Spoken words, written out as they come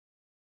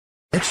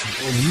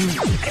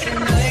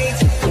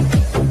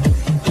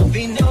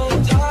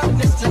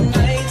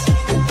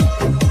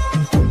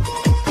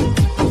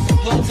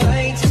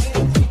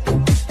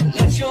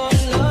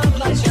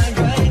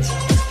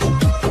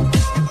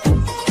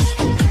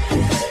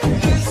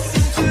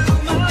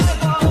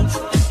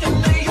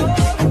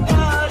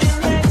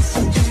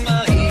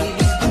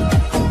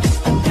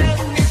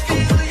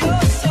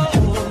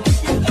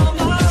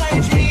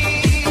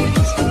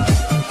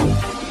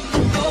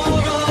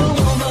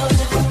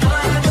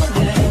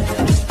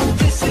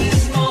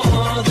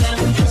More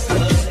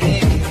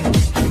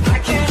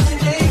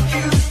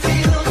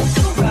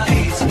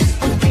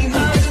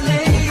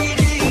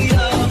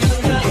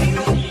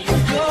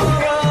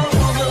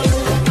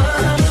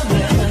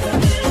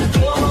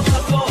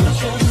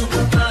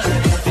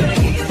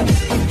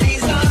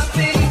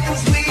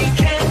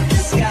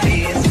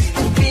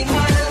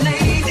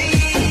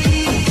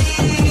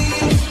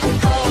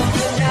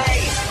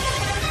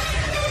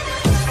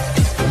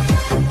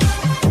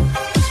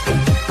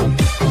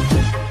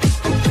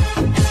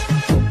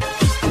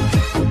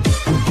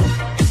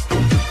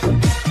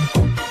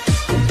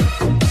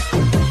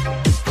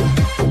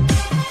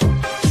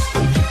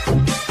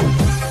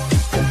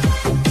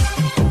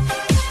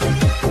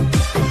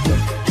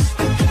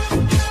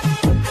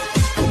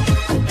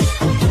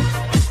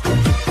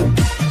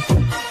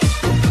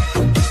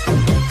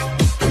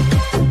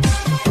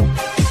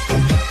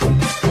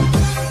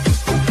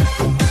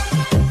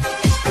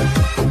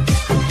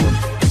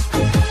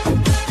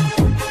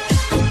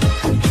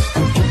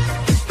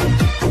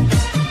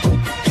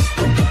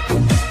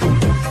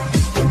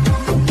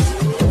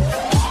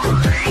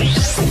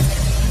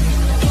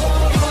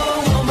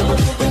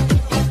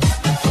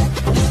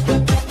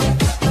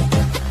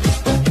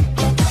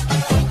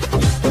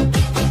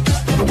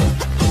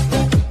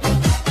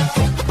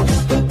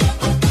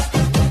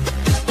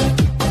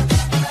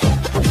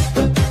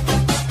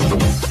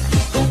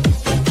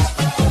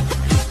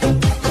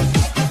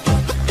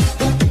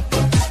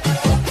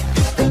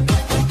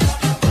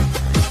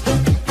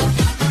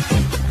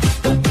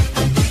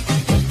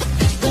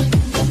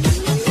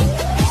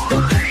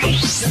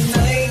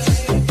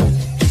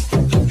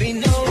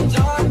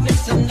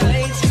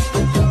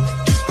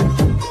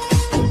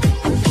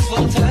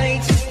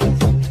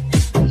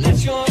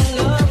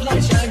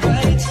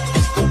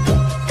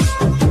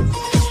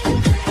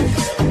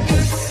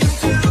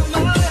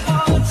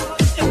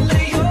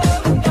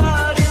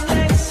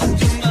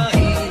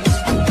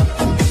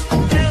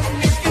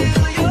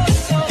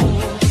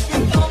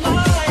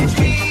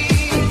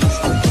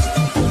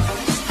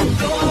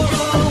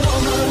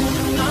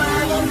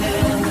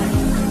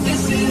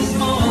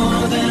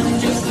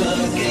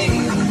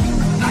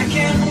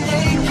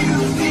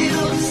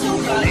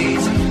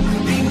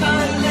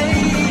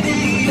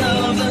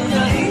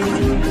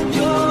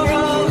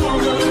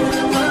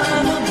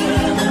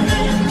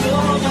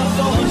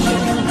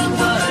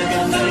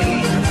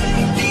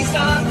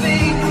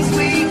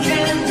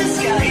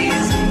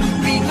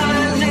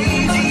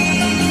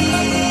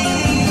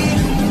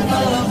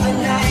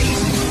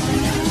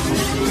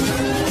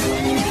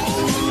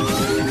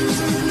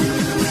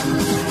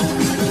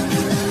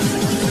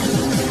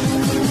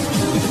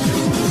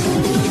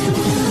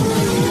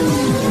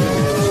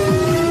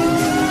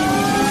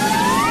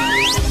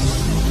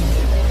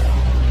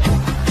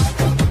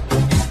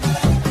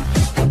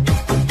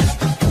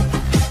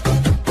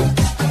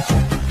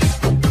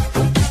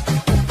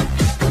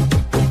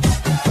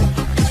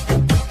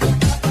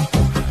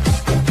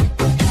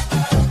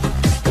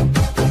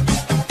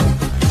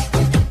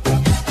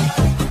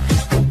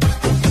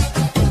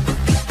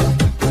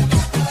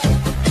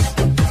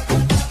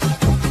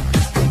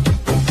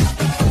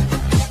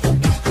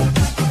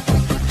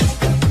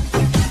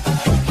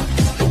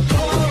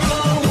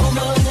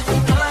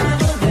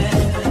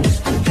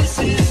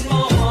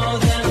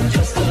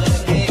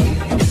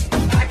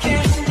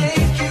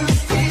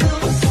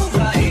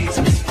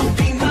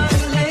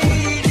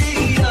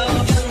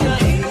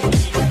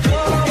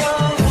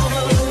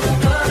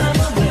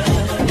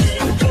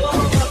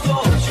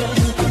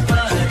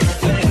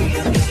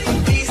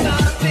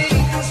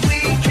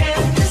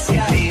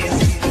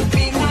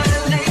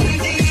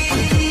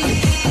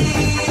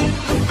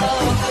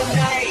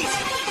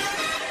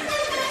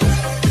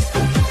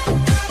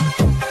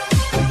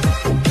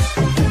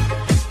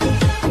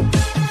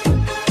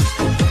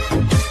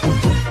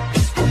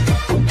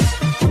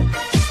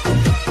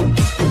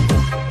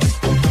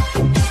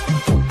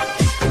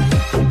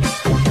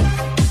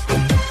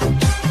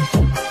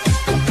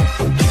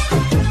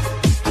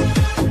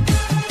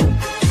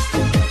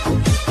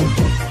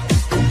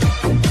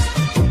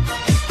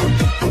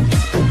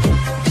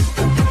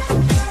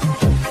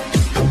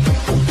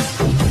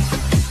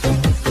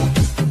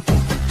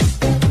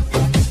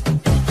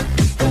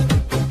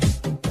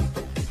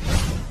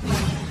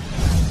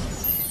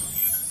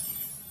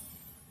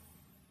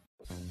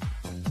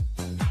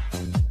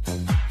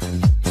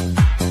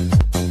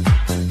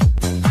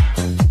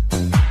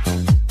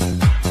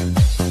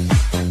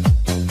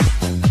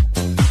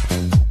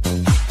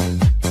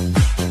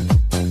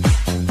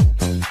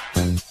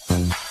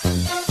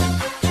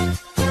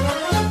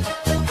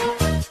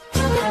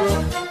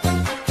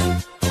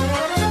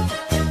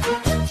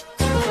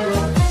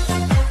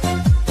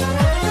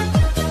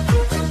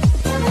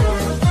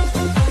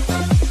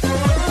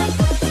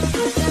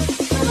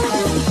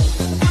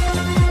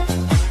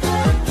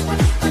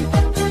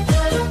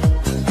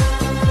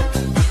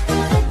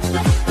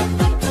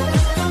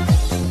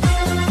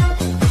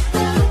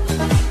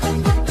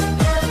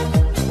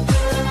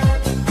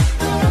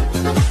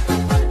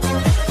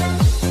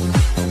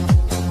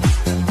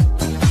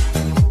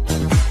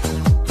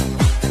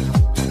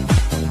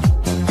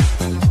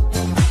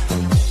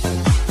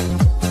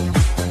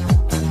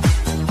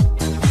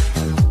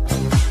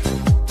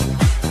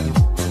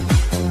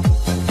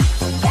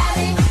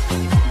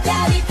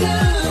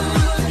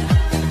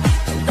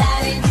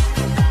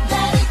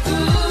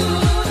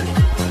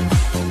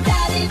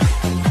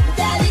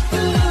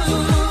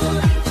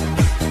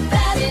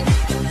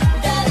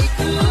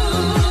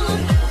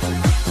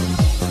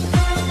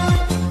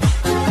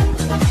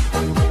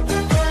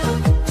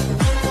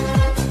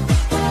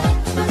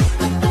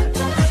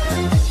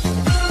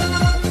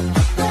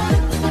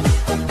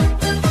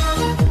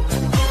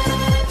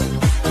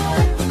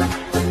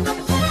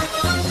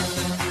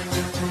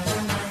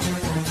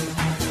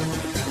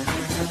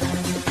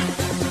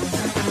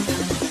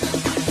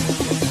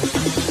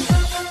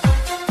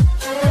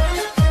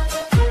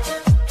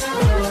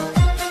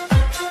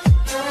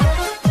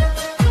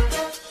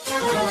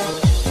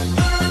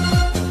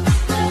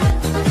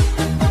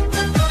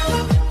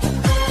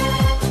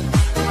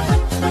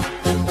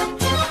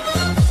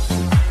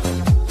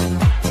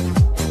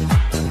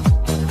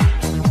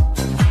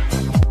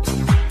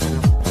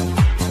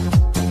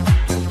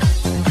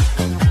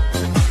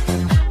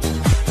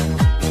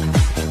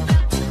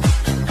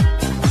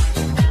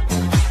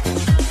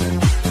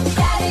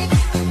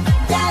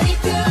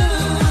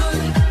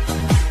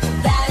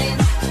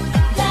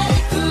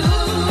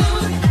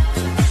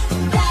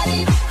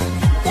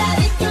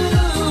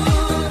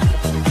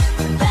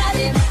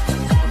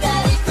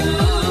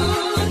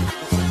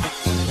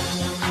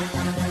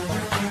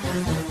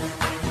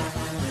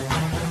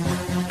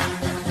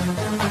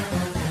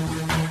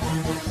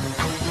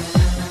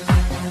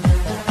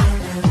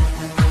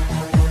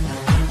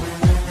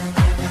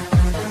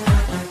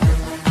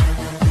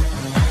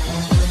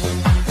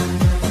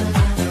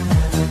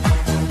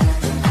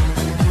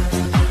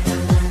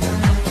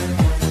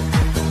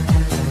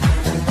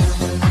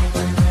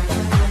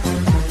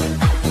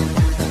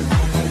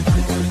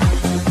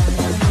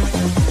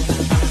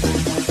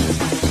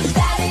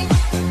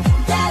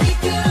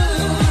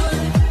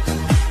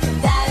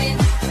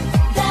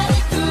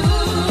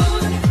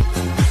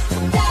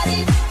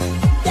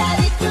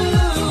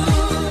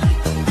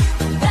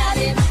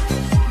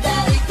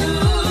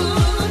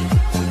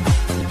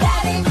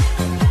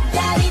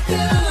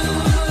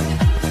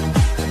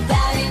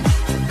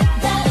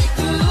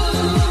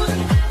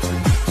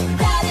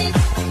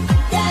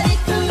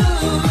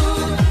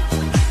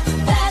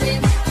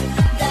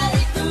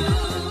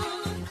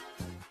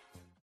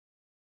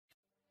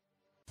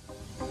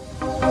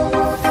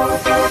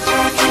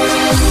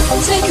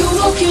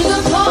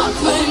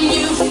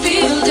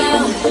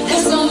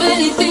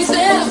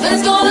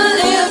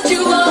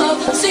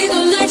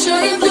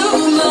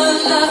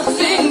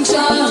laughing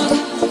child,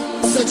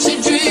 such a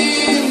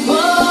dream.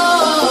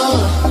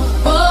 Whoa,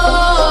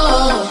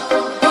 whoa,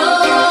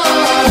 whoa.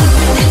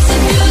 It's a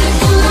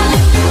beautiful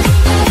life.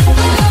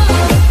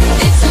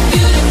 It's a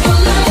beautiful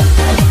life.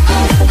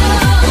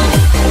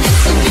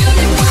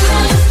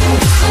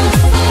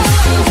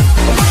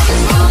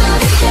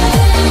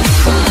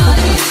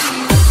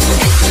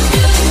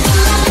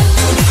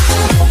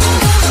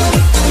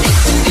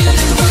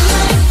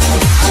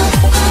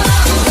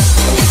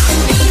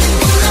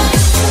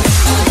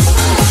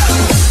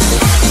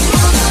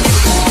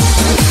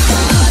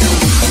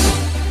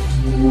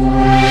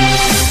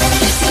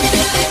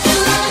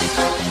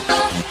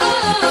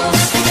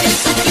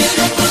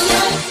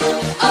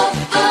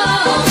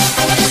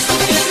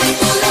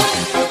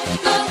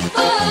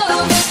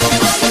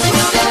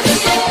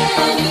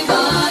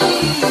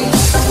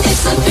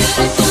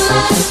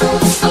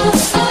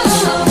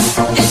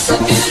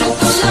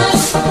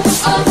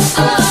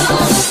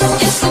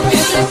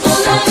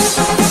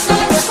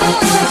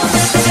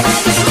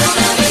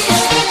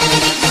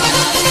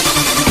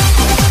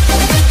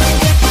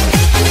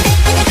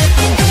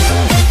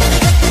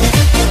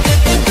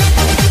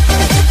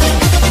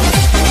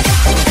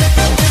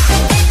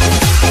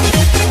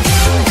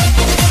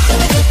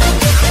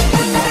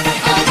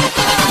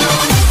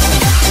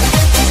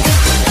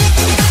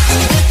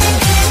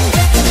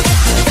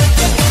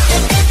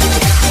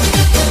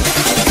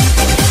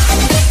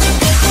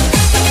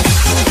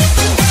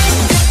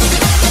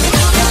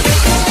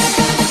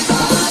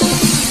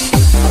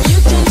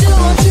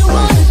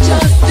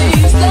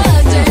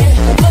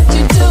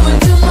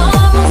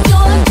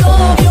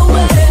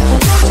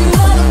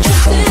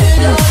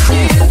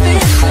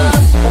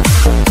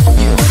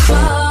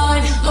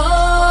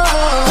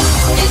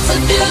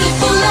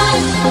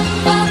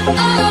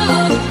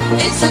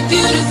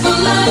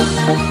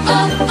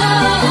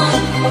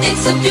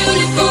 It's a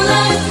beautiful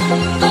life.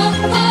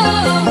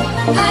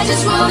 I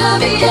just wanna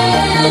be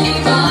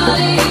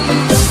anybody.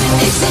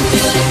 It's a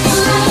beautiful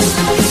life.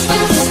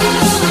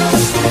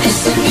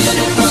 It's a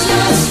beautiful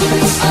life.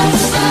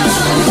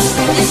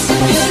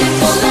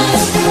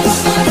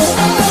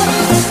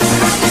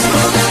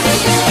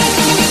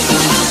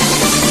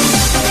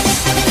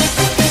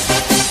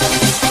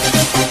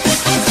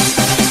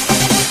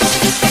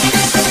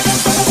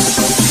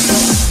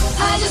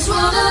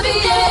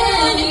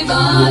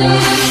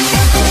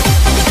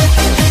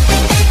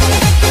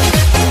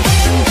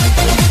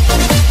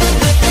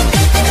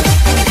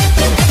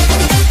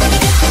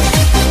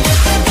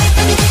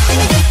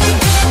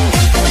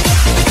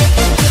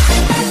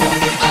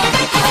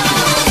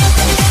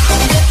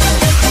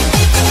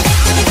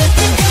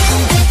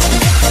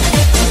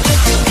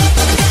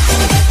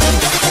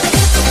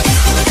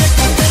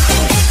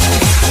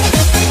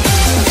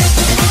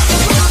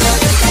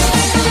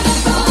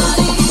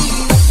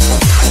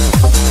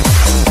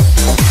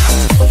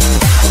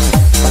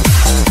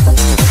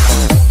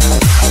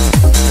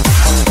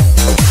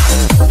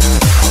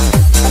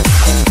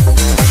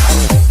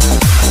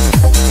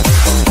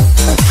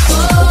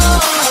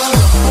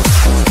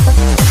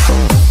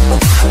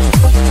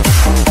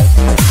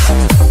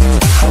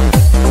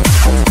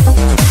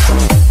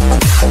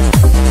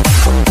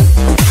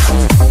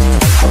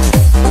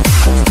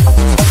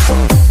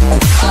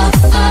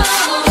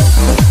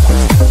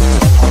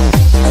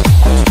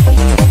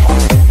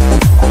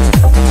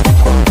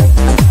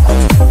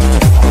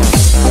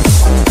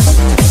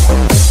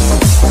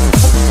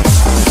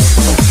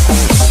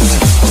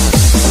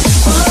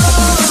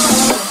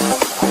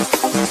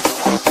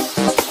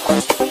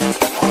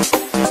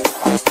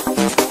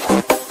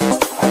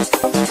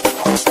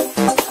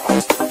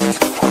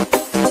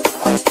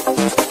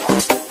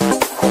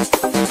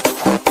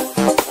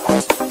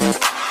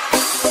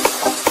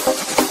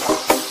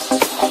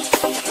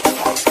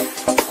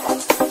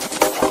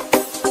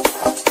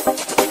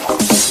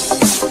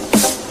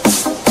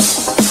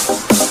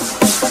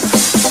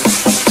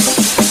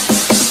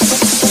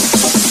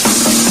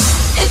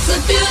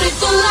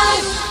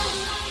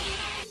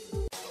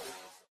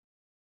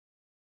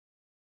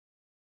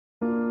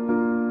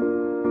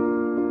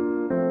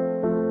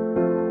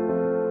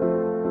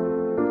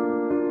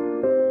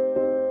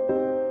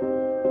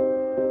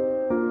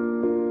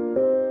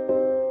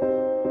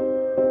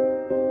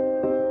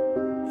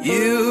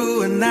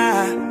 You and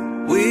I,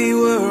 we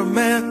were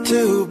meant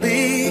to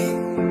be.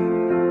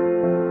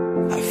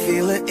 I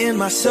feel it in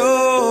my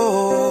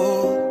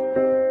soul,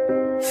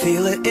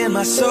 feel it in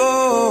my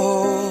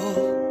soul.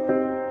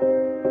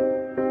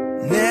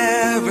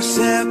 Never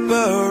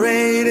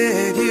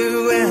separated,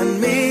 you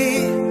and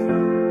me.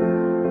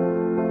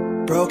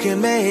 Broken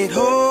made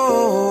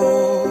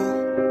whole,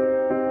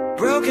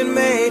 broken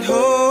made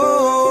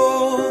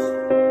whole.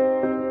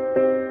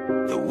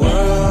 The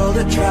world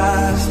that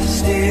tries to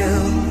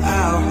steal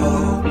our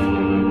hope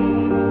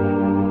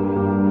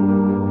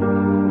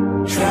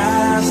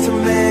tries to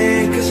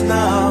make us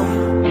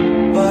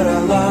numb, but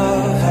our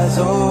love has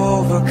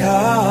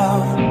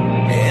overcome.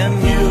 And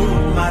you,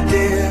 my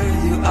dear,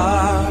 you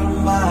are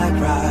my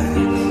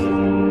prize.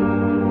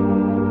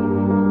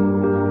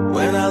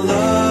 When I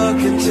look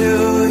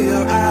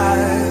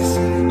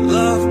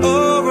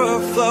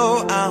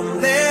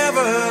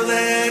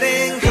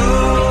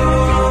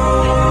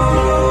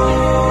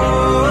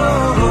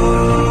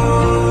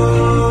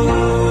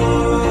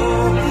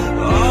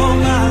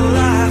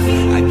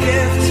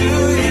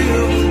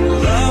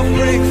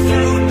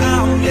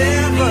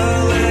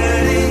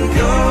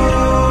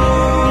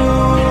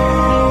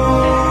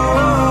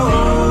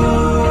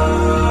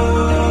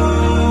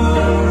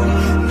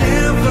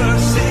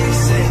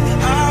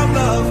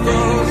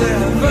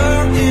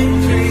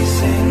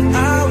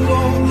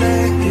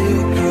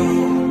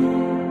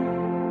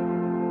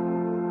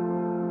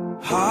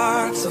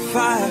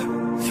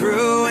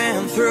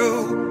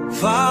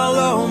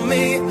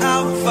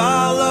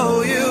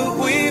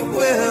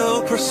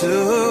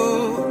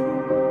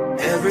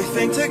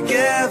everything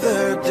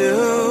together do.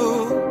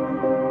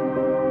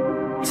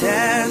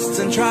 Tests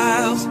and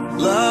trials,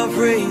 love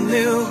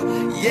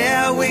renew.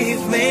 Yeah,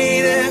 we've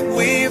made it,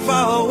 we've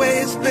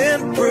always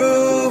been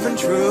proven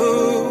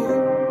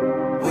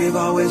true. We've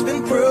always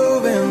been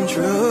proven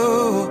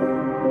true.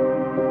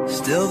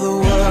 Still the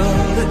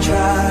world that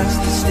tries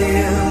to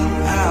steal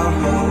our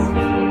hope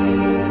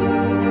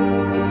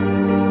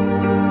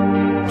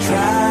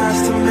tries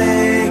to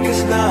make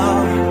us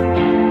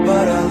numb,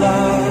 but our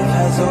love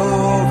has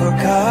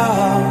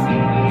overcome.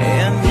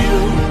 And you,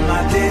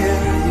 my dear,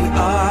 you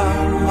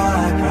are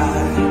my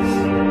prize.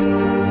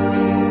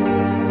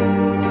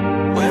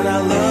 When I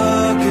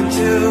look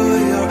into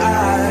your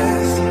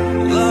eyes,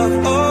 love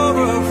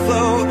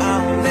overflow,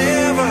 I'm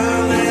never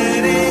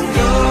letting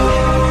go.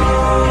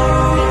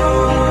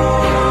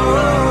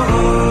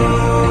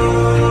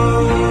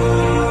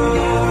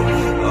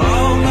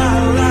 All my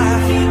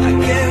life I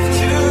give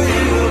to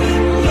you,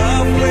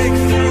 love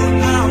breakthrough,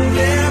 I'm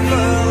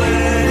never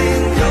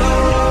letting go.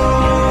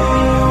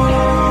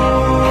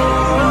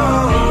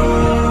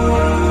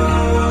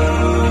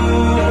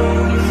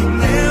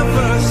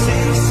 Never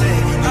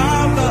ceasing,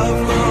 our love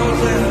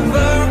grows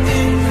ever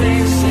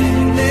increasing,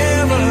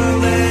 never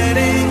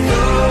letting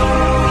go.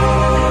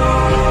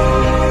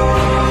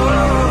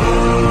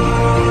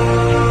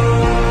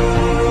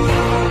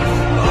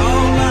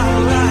 All my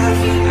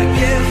life I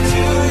give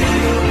to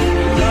you,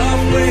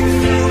 love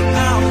breakthrough,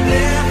 I'm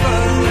never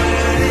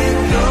letting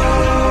go.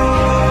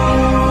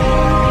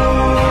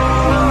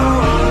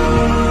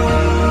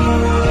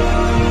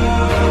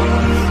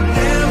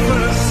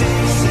 Never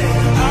ceasing,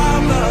 our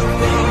love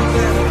grows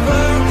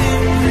ever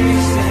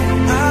increasing,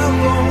 I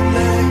won't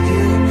let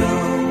you go.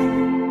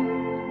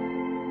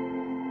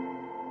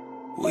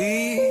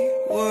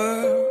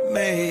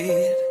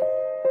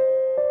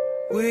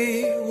 We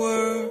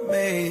were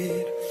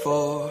made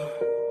for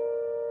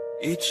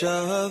each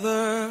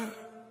other.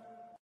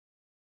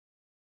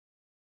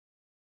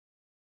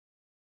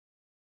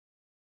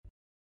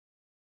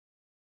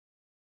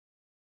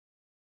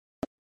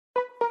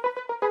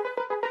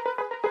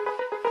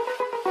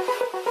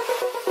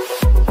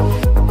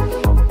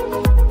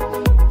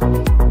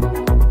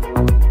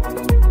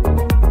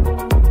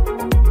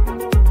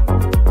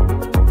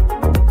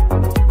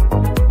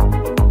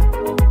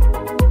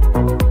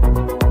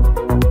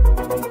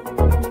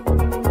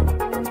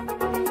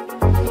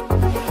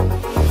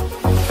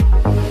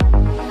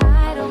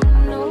 I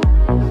don't know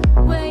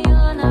where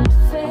you're not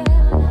fair.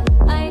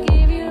 I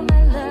give you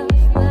my love,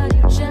 but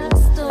you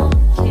just don't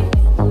care.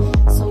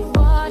 So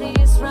what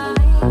is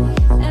right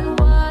and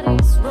what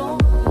is wrong?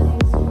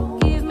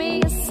 Give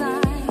me a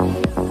sign.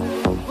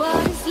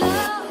 What is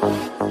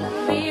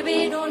love?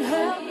 Baby, don't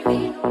hurt me.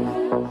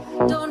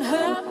 Don't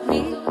hurt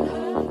me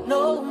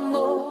no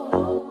more.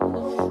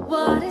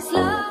 What is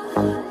love?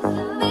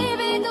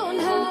 Baby, don't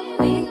hurt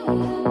me.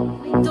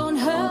 Don't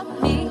hurt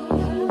me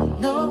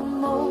no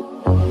more.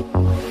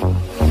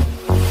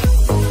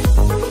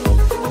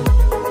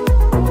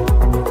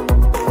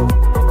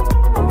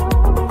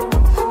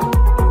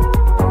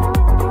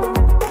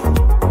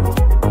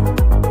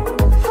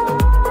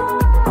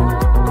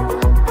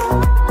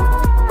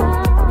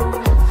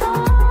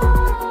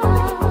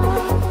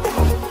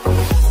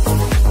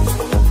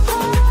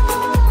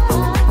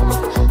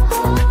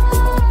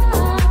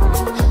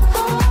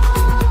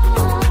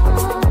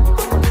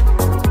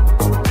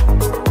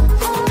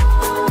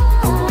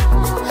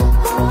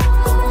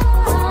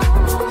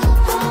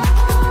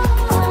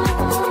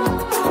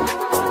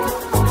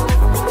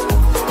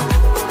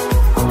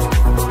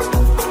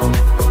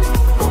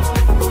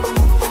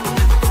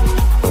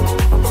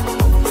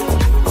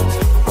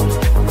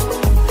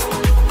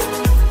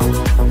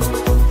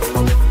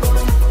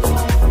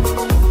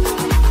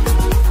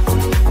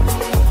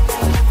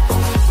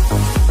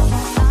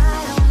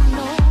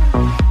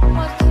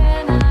 What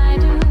can I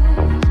do?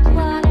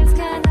 What else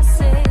can I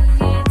say?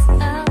 It's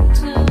up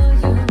to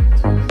you.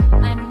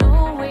 I know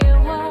we're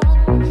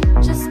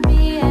one, just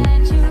me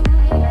and you.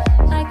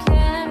 I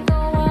can't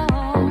go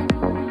on.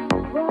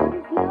 What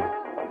is love?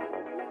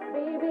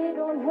 Baby,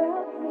 don't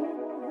hurt me.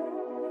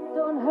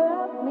 Don't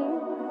hurt me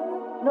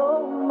no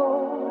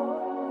more.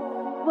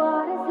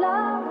 What is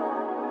love?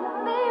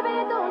 Baby,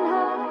 don't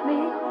hurt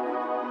me.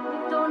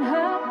 Don't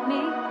hurt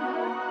me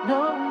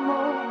no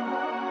more.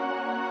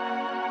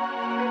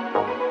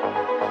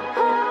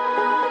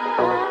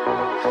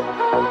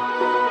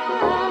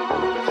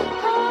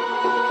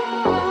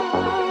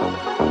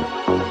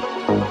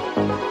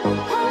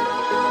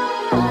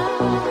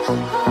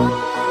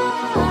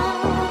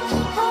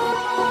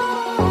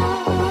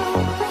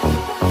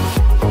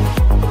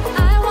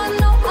 I want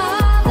no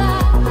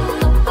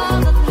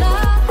other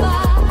lover.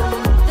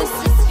 This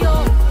is your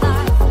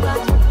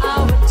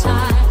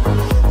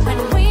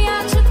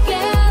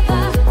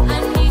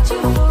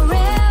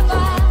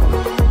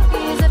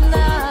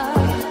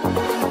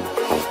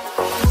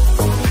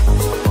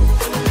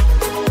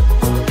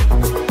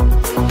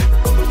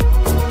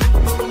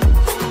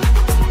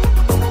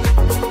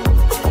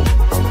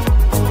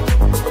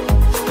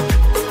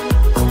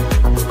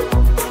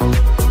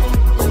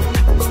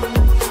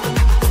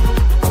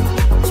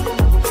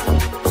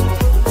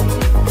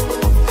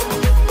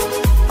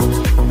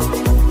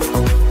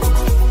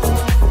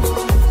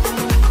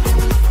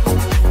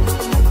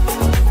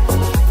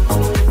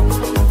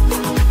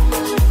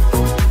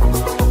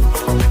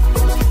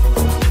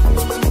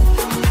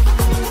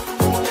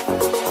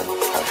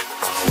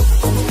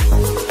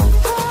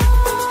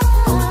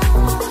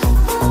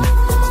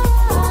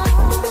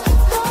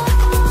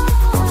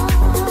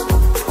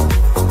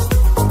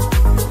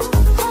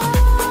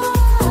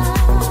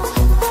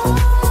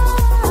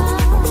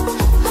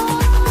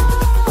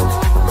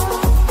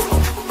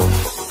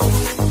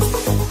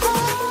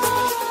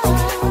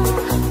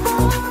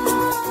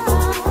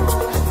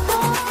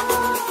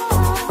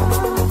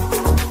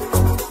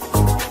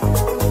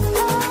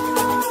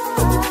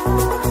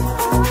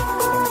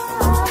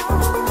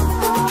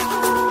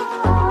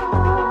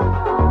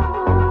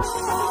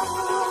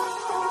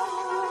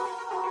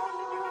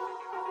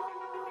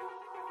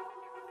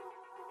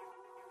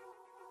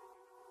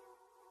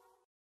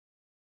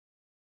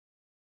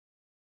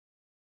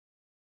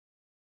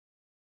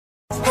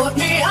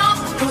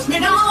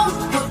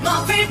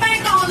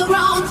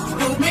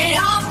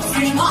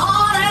me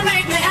on and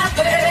make me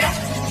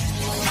happy.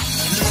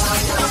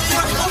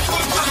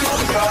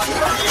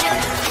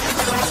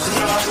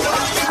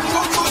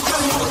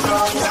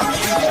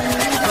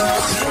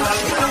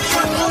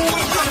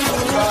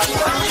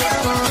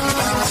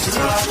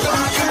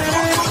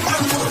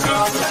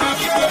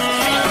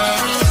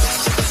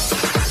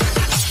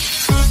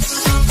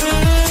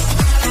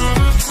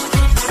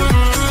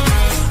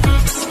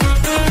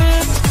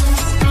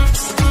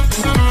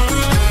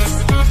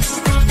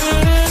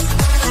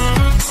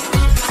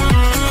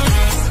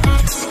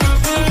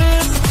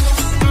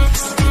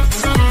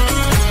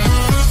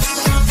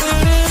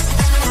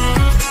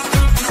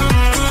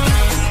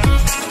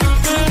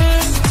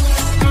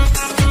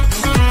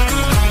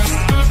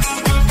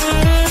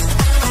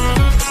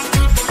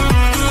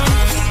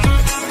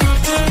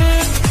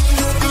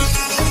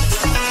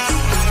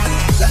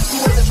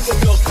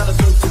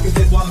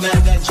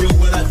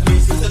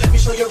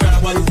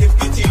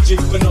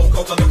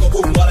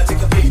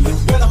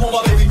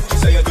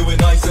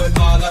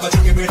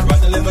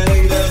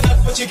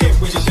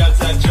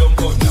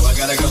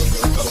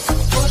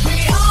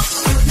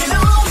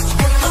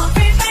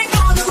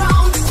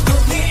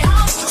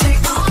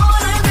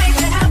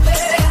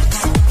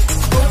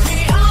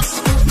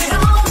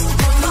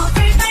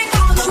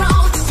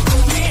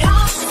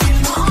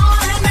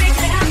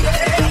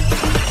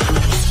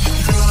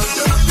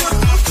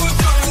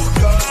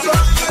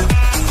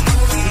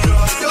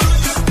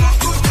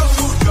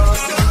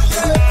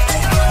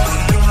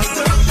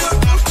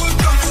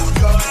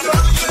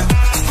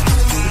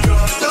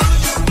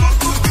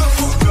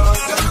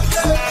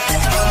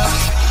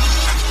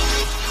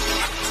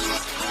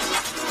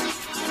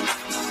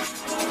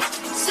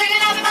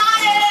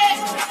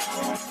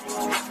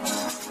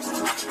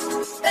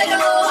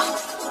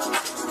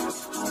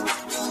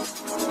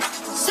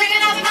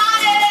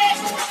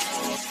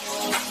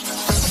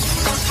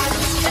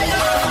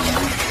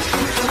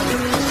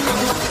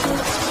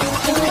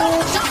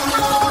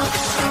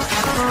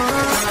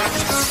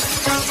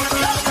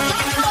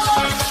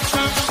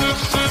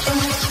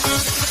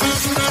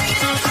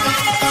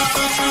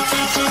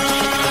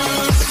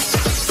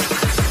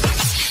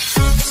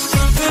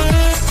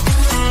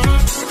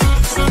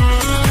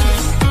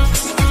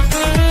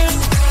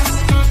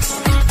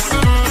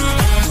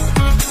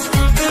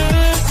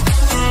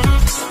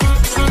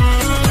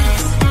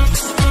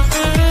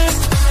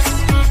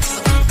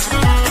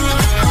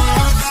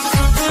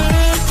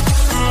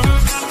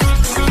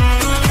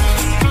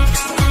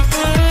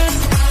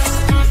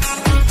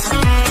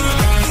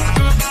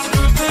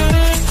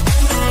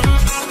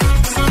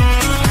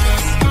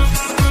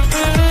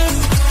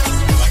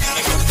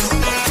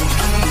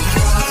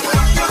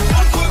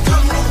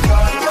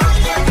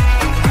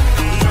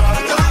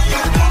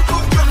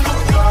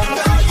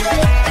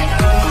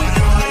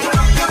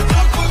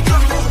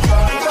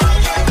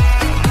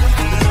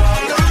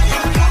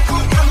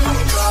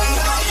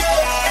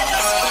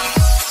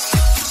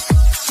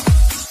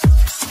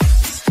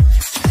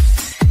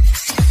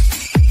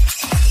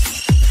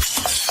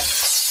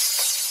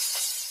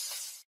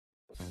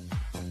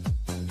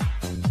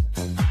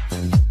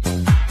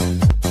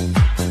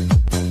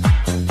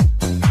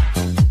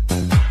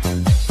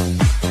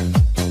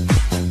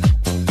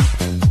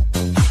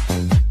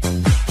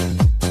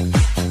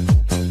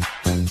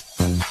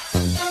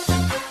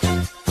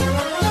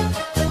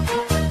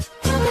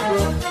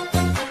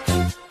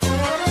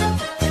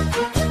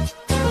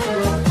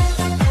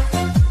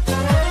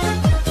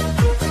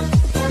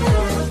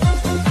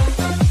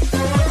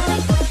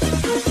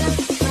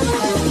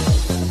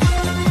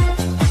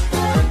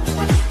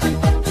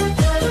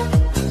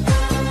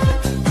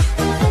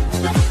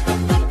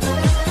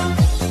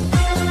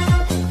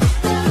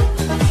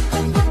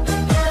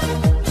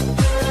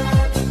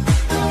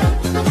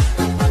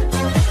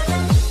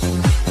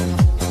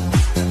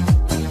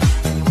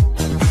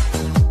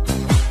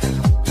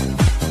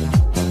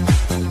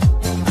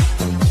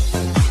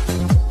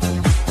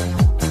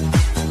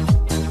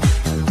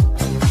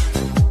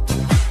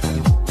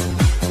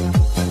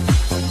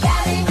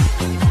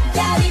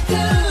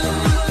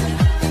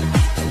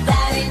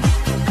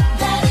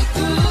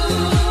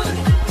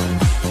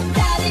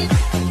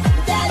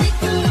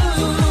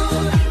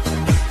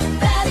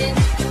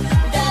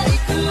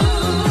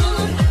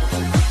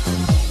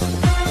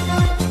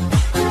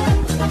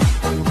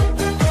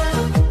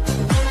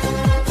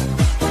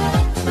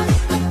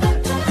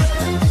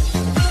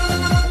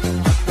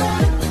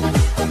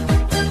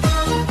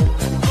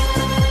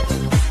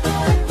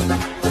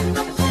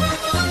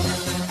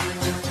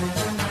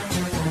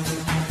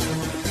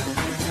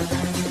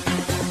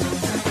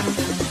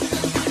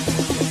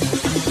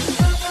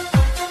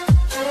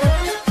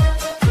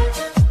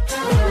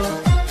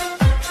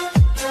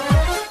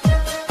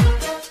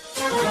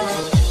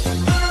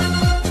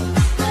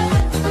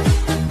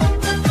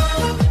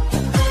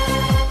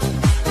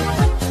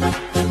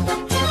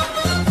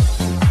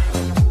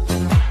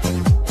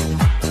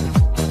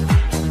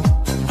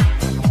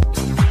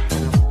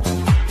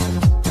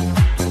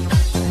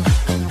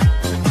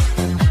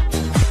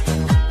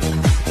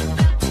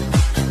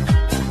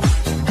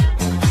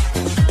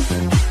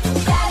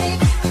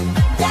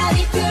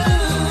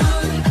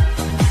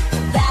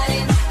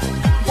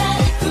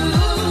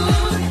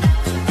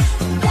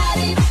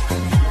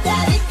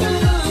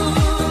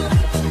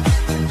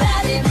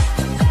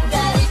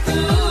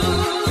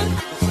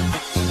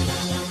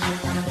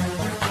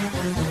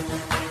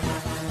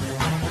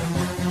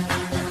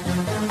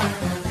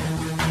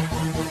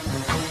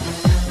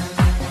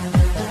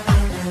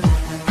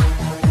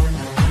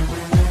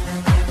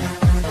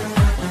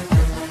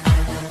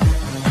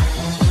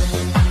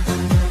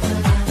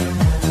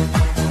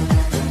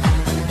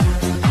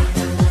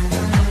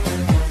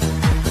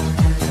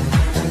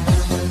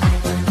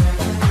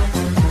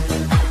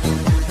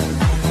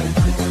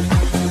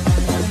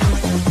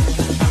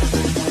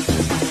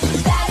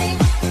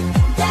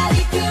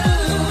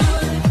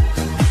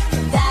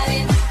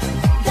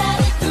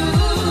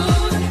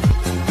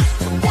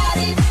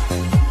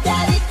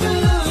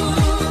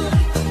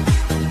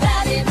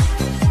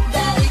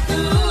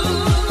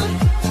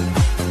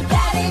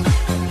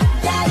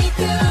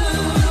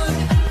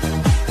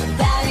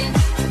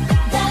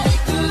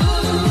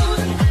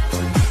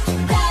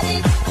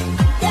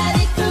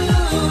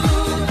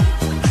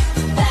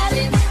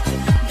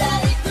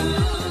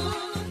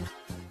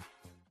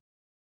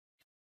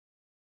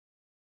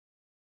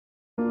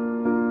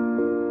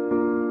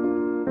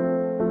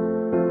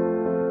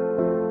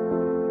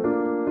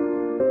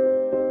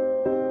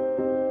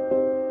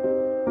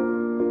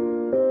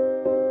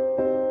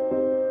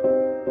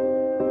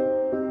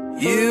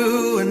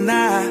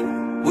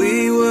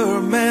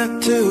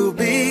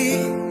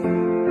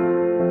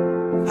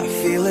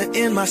 it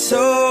in my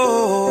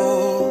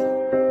soul.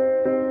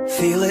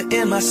 Feel it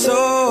in my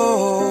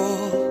soul.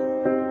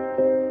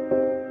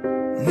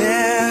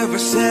 Never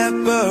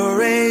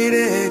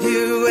separated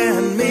you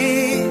and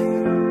me.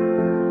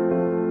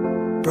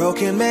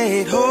 Broken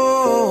made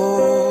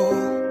whole.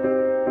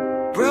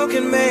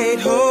 Broken made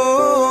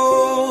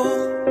whole.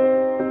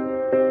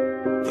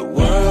 The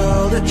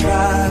world that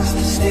tries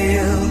to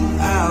steal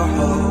our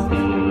hope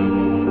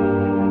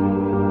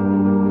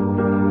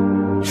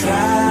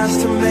tries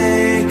to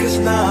make us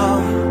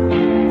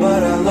numb,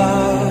 but our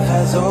love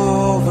has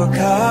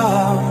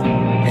overcome.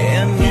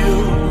 And you,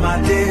 my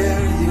dear,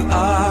 you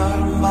are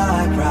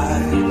my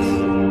prize.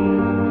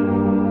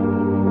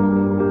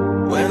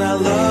 When I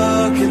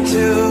look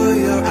into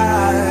your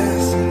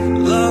eyes,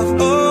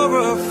 love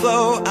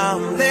overflow,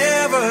 I'm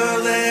never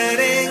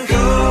letting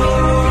go.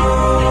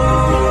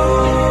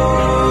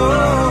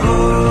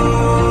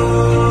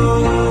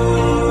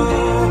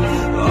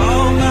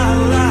 All my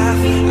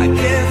life I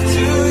give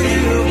to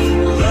you,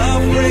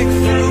 love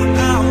breakthrough,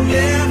 I'm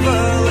never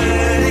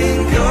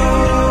letting go.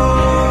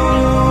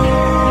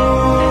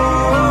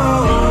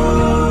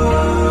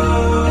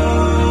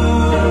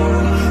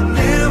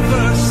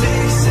 Never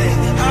ceasing,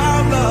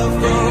 our love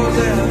grows,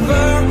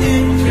 ever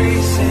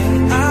increasing,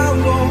 I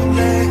won't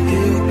let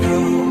you go.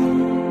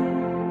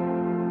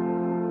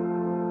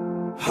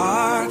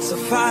 Hearts of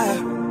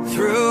fire,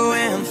 through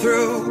and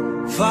through.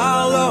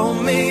 Follow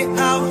me,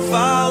 I'll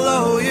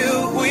follow you.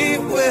 We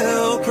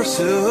will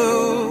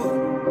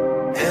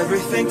pursue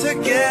everything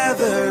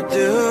together,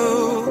 do.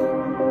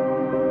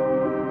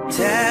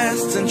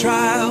 Tests and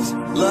trials,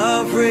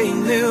 love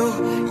renew.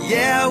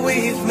 Yeah,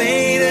 we've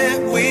made it,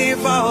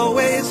 we've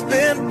always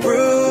been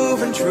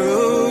proven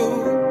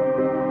true.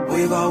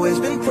 We've always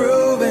been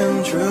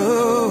proven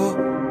true.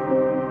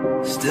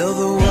 Still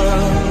the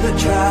world that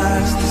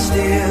tries to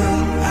steal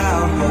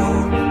our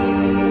hope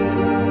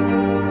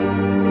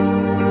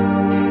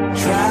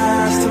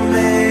tries to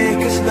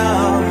make us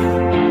numb,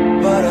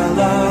 but our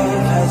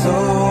love has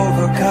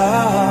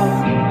overcome.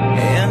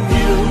 And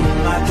you,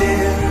 my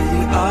dear,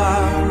 you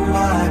are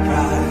my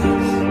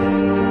prize.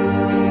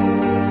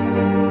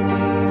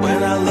 When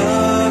I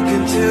look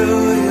into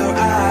your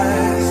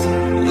eyes,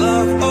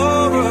 love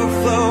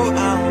overflow,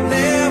 I'm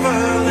never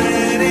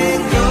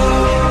letting go.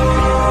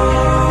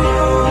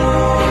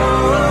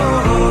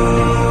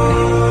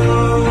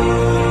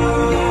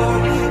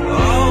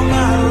 All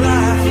my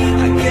life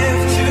I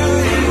give to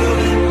you,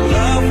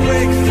 love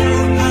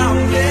breakthrough, I'm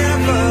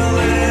never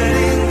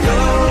letting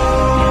go.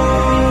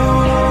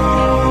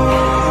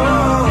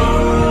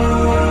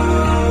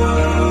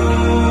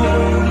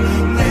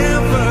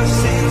 Never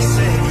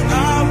ceasing,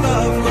 our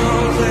love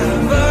grows,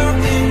 ever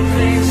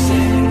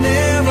increasing,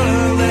 never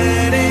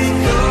letting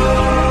go.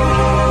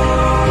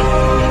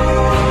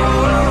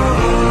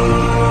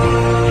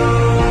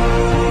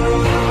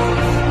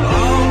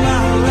 All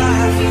my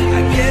life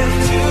I give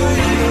to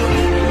you,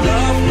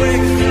 love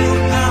breakthrough,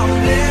 I'm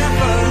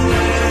never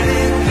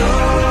letting go.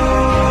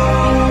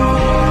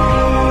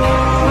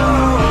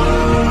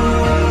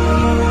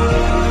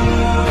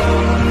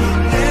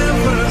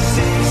 Never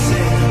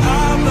ceasing,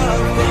 our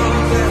love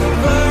grows,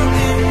 ever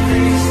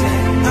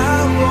increasing, I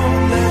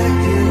won't let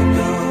you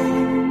go.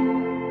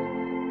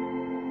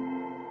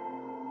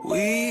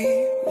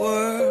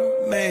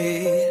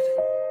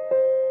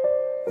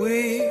 We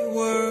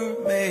were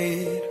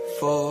made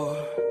for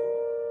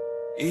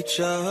each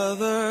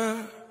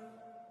other.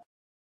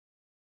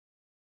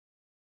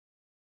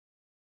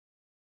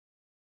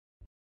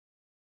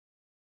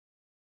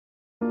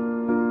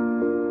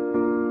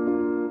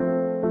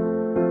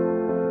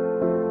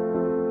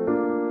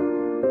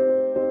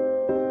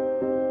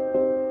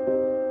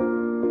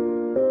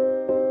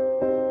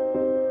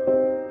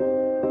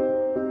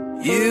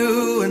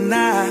 You and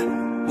I,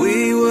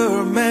 we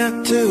were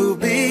meant to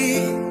be.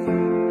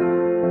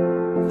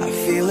 I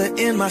feel it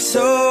in my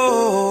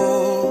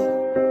soul.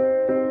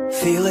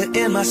 Feel it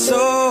in my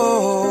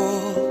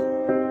soul.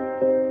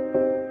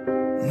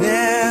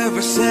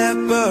 Never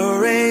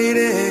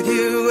separated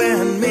you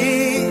and me.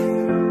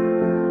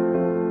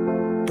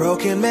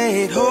 Broken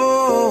made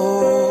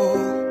whole.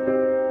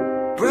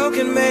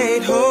 Broken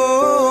made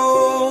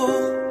whole.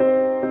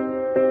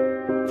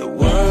 The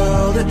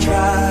world that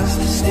tries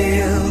to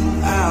steal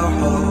our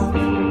hope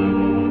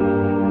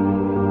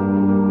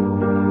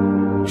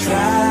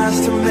tries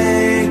to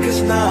make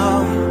us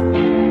numb,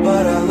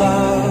 but our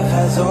love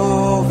has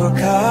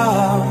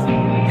overcome.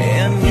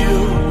 And you,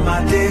 my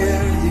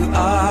dear, you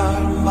are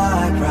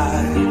my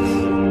prize.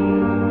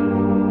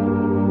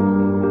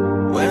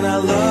 When I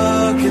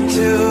look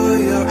into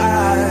your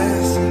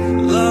eyes,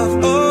 love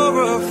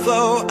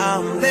overflow,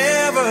 I'm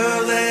never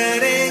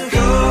letting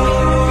go.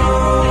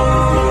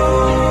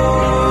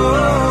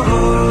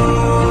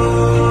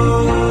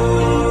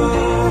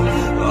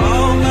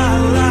 All my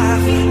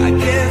life I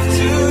give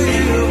to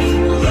you,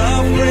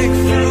 love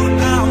breakthrough,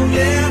 I'm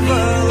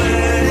never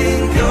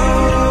letting go.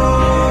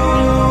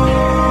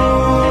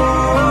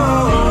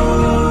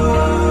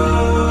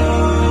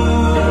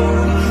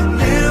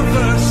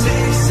 Never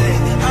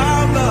ceasing,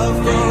 our love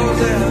grows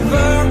ever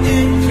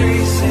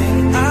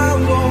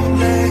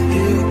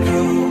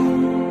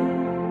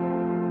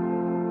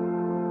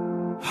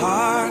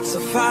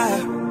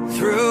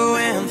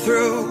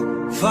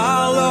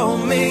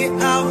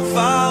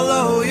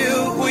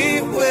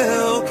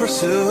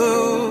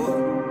pursue,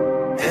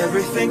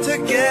 everything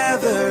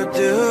together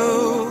do.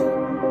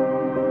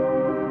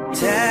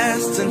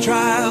 Tests and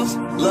trials,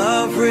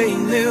 love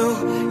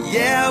renew.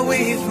 Yeah,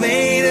 we've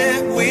made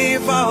it,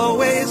 we've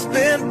always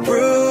been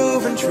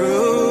proven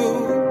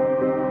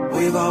true.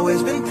 We've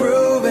always been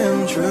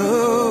proven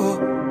true.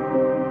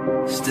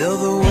 Still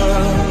the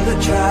world that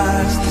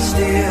tries to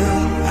steal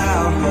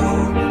our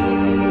hope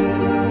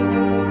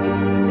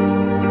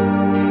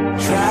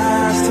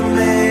tries to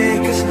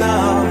make us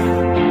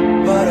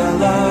numb, but our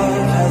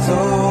love has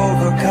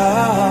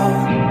overcome.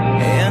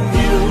 And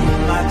you,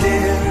 my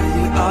dear,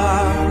 you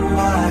are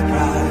my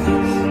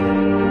prize.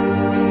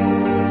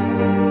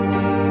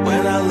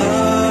 When I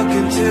look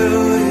into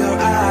your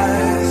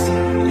eyes,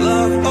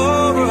 love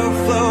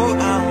overflow,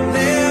 I'm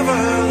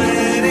never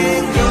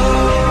letting go.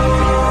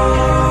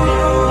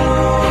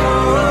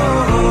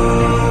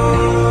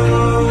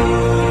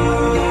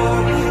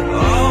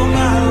 All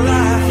my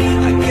life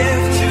I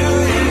give to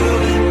you,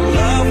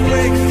 love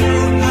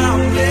breakthrough, I'm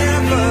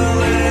never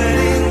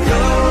letting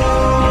go.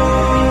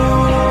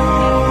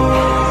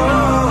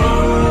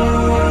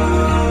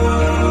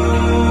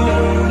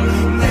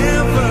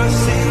 Never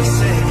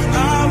ceasing,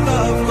 our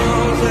love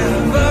grows,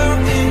 ever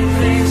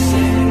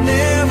increasing,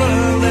 never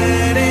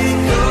letting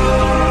go.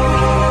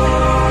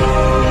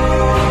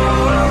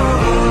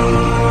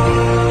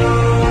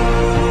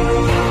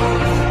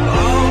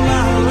 All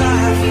my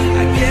life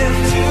I give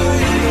to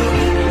you,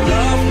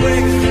 love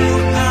breakthrough,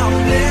 I'm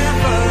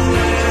never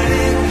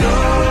letting go.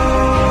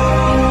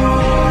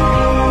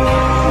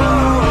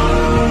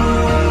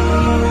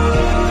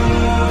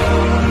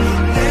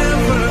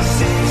 Never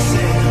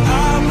ceasing,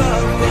 our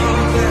love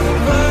grows,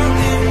 ever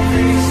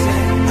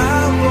increasing,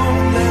 I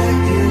won't let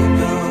you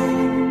go.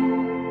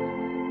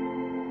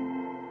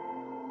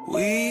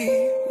 We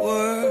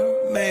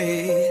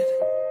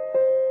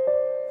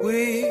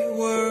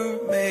were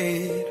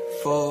made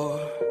for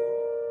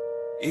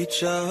each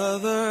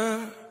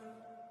other.